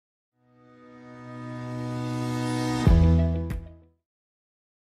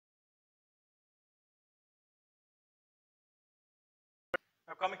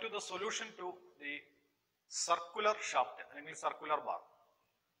Now coming to the solution to the circular shaft, I mean circular bar.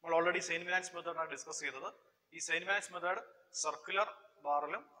 We already Saint Venant's method discussed here. This Saint Venant's method circular bar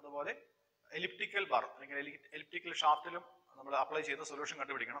elliptical bar, elliptical shaft apply the solution.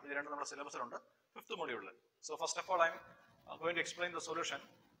 This is syllabus fifth module. So first of all, I am going to explain the solution,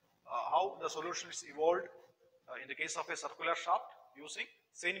 how the solution is evolved in the case of a circular shaft using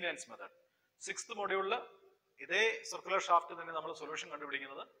Saint Venant's method. Sixth module, this circular shaft we solution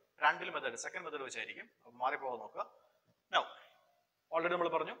random method, second method. Now, already we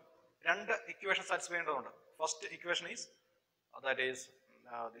have two equations satisfied. First equation is that is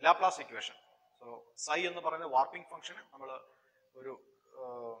the Laplace equation. So psi is the warping function.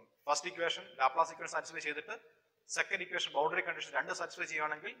 First equation Laplace equation satisfies. Second equation boundary condition satisfies.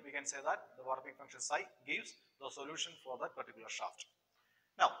 We can say that the warping function psi gives the solution for that particular shaft.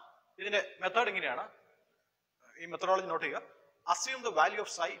 Now, this method is methodology note here. Assume the value of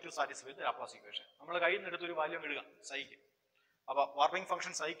psi to satisfy the Laplace equation. We will value of psi. Warping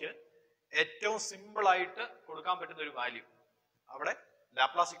function psi is a simple value.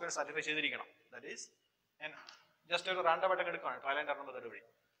 Laplace equation satisfy. That is, and just a random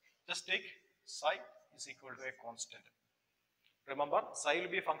just take psi is equal to a constant. Remember, psi will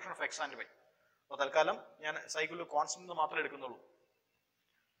be a function of x and y. So, psi will be a constant.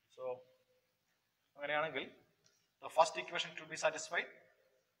 So, the first equation should be satisfied.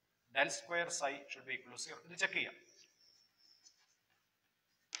 Del square psi should be equal to 0. This check here.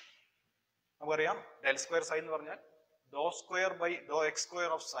 Del square psi is dou square by dou x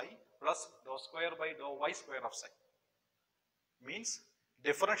square of psi plus dou square by dou y square of psi. Means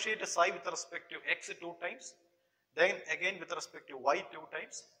differentiate psi with respect to x 2 times, then again with respect to y 2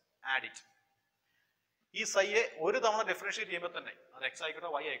 times, add it. This psi is one differentiate x y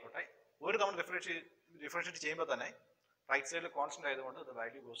one differentiate right side constant, the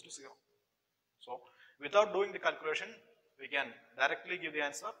value goes to 0. So without doing the calculation, we can directly give the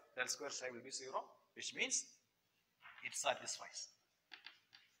answer del square psi will be 0, which means it satisfies.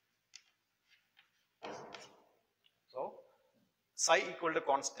 So psi equal to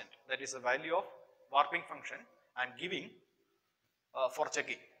constant, that is the value of warping function, and giving for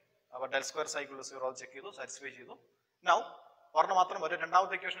checking. Our del square psi equal to 0 check satisfy. Now,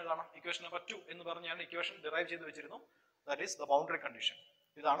 equation number 2 in the equation derived that is the boundary condition.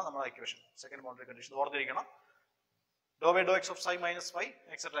 This is our equation, second boundary condition. Dou by dou x of psi minus phi,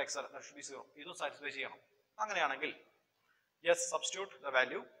 etc. etc. That should be 0. This is satisfy. Yes, substitute the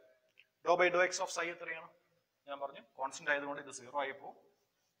value. Dou by dou x of psi is constant is 0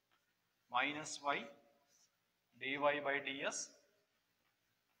 minus y dy by ds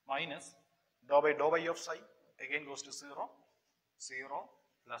minus dou by dou y of psi again goes to 0. 0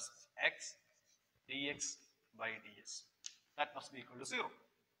 plus x dx by ds. That must be equal to 0.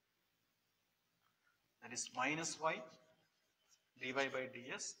 That is minus y dy by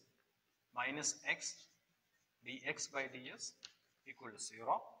ds minus x dx by ds equal to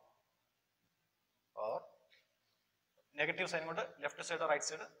 0, or negative sign left side or right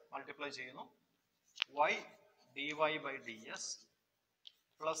side multiply y dy by ds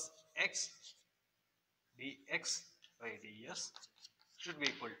plus x dx by ds should be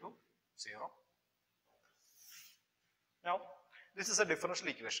equal to 0. Now, this is a differential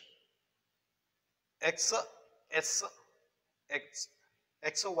equation. X, S, X,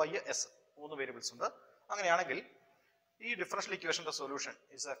 X, Y, S, three variables. This differential equation solution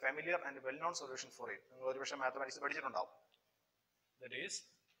is a familiar and well-known solution for it. Mathematics that is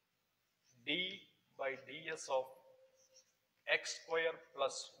d by ds of x square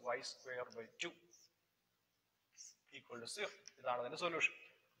plus y square by 2 equal to 0. This is the solution.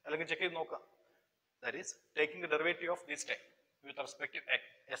 Check it. That is taking the derivative of this term with respect to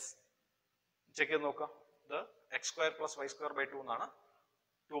s. Check it. The x square plus y square by 2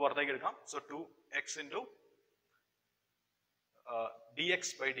 2 so 2x into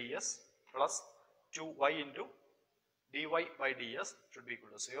dx by ds plus 2y into dy by ds should be equal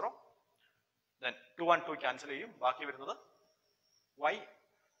to 0. Then 2 and 2 cancel y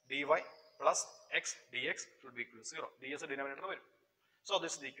dy plus x dx should be equal to 0. ds denominator. So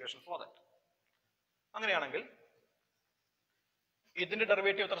this is the equation for that. This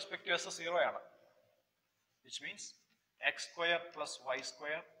derivative with respect to s is 0, which means x square plus y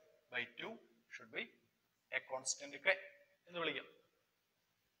square by 2 should be a constant k.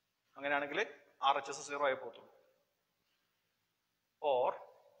 RHS is 0 or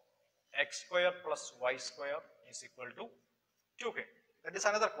x square plus y square is equal to 2k. That is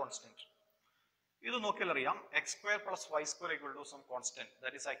another constant. This is x square plus y square equal to some constant.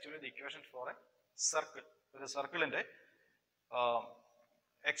 That is actually the equation for a circle. With a circle in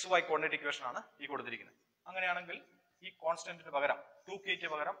XY coordinate equation ആണ് ഈ കൊടുത്തിരിക്കുന്നത്. അങ്ങനെയാണെങ്കിൽ ഈ കോൺസ്റ്റന്റിന് പകരം 2KT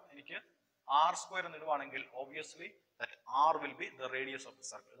പകരം എനിക്ക് r² എന്ന് ഇടുവാണെങ്കിൽ obviously that r will be the radius of the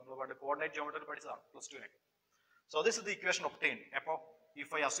circle. നമ്മൾ പണ്ട് കോർഡിനേറ്റ് ജോമെട്രി പഠിച്ചതാണ് +2 ലേക്ക്. So this is the equation obtained. അപ്പോൾ if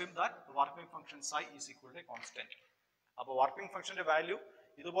I assume that the working function psi is equal to a constant. അപ്പോൾ working ഫംഗ്ഷന്റെ value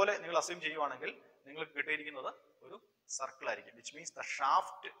ഇതുപോലെ നിങ്ങൾ assume ചെയ്യുവാണെങ്കിൽ നിങ്ങൾക്ക് കിട്ടിയിരിക്കുന്നത് ഒരു സർക്കിൾ ആയിരിക്കും. Which means the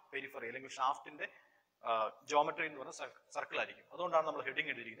shaft periphery അല്ലെങ്കിൽ ഷാഫ്റ്റിന്റെ ജോമെട്രി എന്ന് പറയുന്ന സർക്കിൾ ആയിരിക്കും. അതുകൊണ്ടാണ് നമ്മൾ ഹെഡിങ്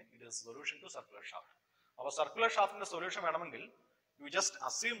ഇട്ടിരിക്കുന്നത് it is solution to circular shaft. അപ്പോൾ സർക്കുലർ ഷാഫ്റ്റിന്റെ സൊല്യൂഷൻ വേണമെങ്കിൽ യു ജസ്റ്റ്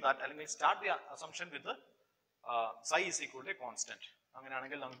അസ്യൂം ദാറ്റ് അല്ലെങ്കിൽ start the assumption with psi is equal to a constant.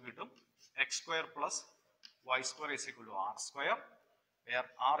 അങ്ങനെയാണെങ്കിൽ നമുക്ക് കിട്ടും x² plus y² is equal to r², where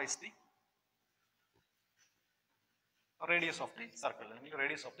r is the radius of the circle, അല്ലെങ്കിൽ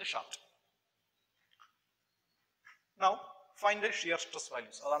radius of the shaft. Now find the shear stress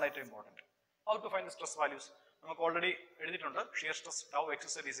values. അതാണ് ഏറ്റവും important. How to find the stress values? നമുക്ക് already എഴുതിയിട്ടുണ്ട്. Shear stress tau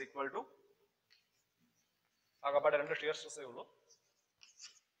xz is equal to ആകപ്പാടെ രണ്ട് shear സ്ട്രെസ്സേ ഉള്ളൂ.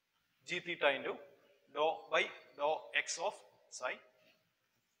 g theta into dou by dou x of psi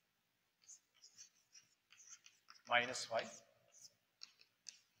minus y.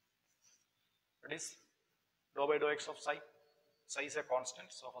 That is dou by dou x of psi. Psi is a constant,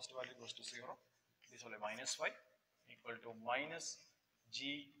 so first value goes to 0. This will be minus y equal to minus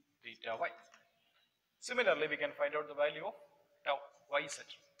g theta y. Similarly, we can find out the value of tau yz.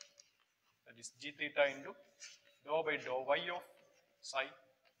 That is g theta into dou by dou y of psi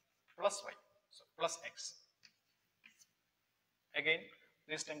plus y, so plus x. Again,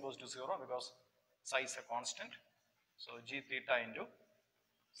 this time goes to 0 because psi is a constant. So g theta into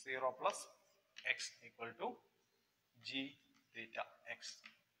 0 plus x equal to g theta x.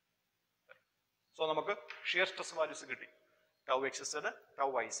 So നമുക്ക് shear stress values കിട്ടി. tau xz, tau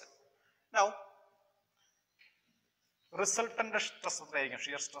yz. Now resultant stress എത്രയായിരിക്കും?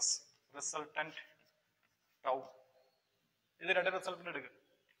 Shear stress resultant tau. ഇത് രണ്ട് resultant എടുക്കുക.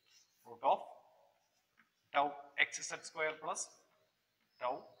 root of tau xz square plus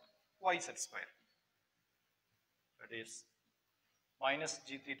tau yz square. That is minus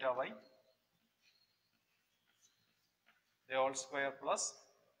g theta y the whole square plus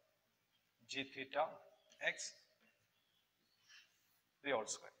g theta x the whole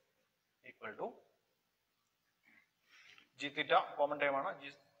square equal to g theta common term ആണ്.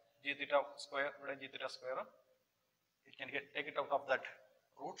 g theta square ഇവിടെ g theta square, it can take it out of that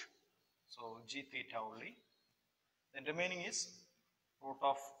root, so g theta only. Then remaining is root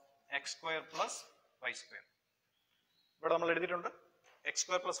of x square plus y square. ഇവിടെ നമ്മൾ എഴുതിയിട്ടുണ്ട്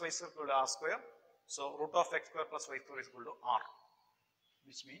x² plus y square equal to r². So root of x² plus y square is equal to r,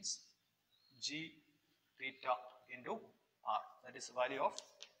 which means g theta into r. That is the value of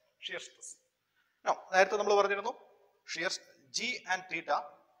shear stress. Now നേരത്തെ നമ്മൾ പറഞ്ഞിരുന്നു shear g and theta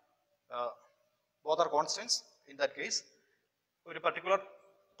both are constants. In that case ഒരു particular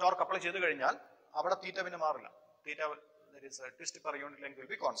torque apply ചെയ്തു കഴിഞ്ഞാൽ അവിടെ തീറ്റ പിന്നെ മാറില്ല. തീറ്റ that is a twist per unit length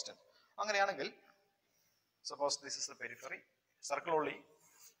will be constant. അങ്ങനെയാണെങ്കിൽ suppose this is the periphery circle only.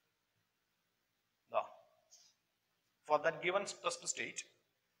 For that given stressed state,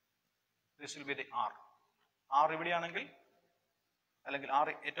 this will be the r. r ഇവിടെയാണെങ്കിൽ അല്ലെങ്കിൽ r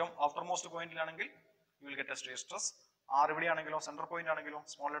ഏറ്റവും outermost പോയിന്റിലാണെങ്കിൽ you will get a shear stress. r ഇവിടെയാണെങ്കിലോ centre point ആണെങ്കിലോ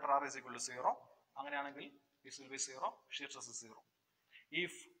small letter r is equal to 0. അങ്ങനെയാണെങ്കിൽ this will be 0, shear stress is 0.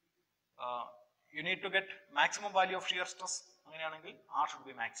 If you need to get maximum value of shear stress, അങ്ങനെയാണെങ്കിൽ r should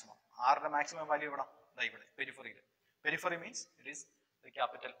be maximum. r ന്റെ maximum value ഇവിടെ periphery. Periphery means it is the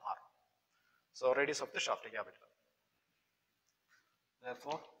capital R. So radius of the shaft capital.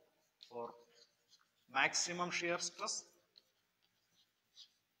 Therefore, for maximum shear stress,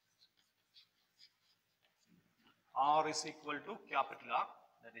 R is equal to capital R.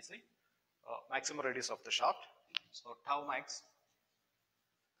 That is the maximum radius of the shaft. So tau max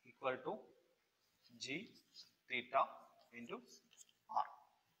equal to g theta into R.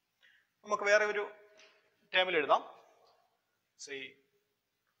 നമുക്ക് വേറെ ഒരു ടേമിൽ എഴുതാം. Say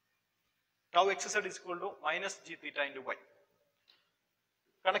tau xz is equal to minus g theta into y.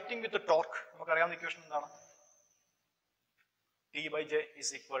 Connecting with the torque, നമുക്കറിയാവുന്ന equation എന്താണ്? T by j is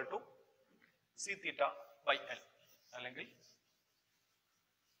equal to c theta by L, അല്ലെങ്കിൽ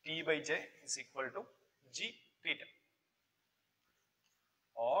T by j is equal to g theta,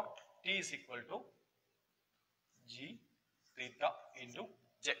 or T is equal to g theta into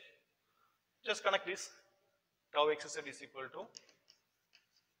j. Just connect this. Tau xz is equal to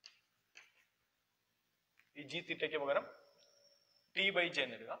ഈ g theta ക്ക് പകരം T by j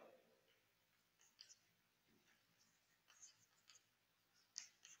എന്ന് എഴുതുക.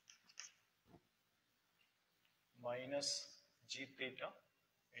 Minus g theta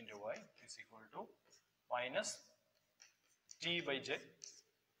into y is equal to minus t by j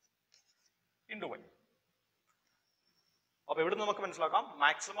into y. അപ്പോൾ ഇവിടെ നമുക്ക് മനസ്സിലാക്കാം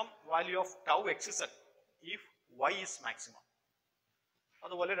maximum value of tau എക്സിസെറ്റ് if y is maximum.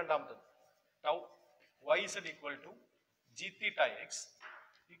 അതുപോലെ രണ്ടാമത്തത് tau y z equal to g theta x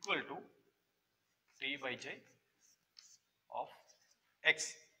equal to t by j of x.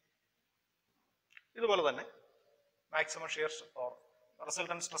 ഇതുപോലെ തന്നെ maximum shear or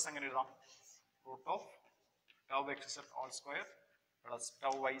resultant stress എങ്ങനെ എഴുതാം? Root of tau X set all square plus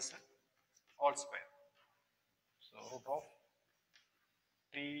tau Y set all square. So root of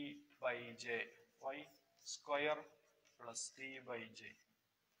T by J Y square plus T by J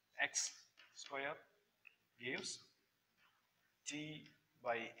X square gives t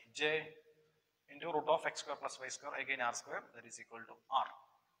by j into root of x square plus y square, again r square, that is equal to r.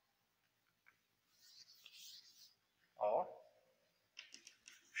 Or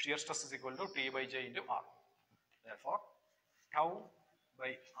shear stress is equal to t by j into r. Therefore, tau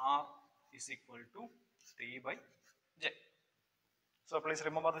by r is equal to t by j. So please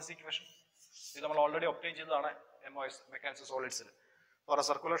remember this equation. This we already obtained in AMOS mechanical solids. For a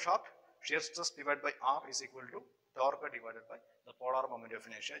circular shaft, shear stress divided by r is equal to torque divided by the polar moment of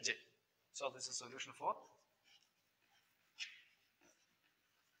inertia j. So this is solution for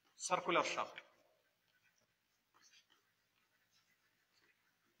circular shaft.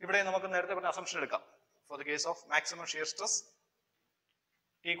 ഇവിടെ നമുക്ക് നേരത്തെ പറഞ്ഞ assumption എടുക്കാം. For the case of maximum shear stress,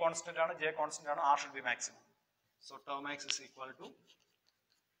 t constant ആണ്, j constant ആണ്, r should be maximum. So tau max is equal to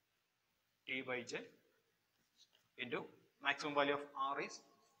t by j into maximum value of r is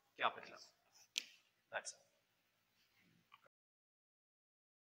capital R. That's it.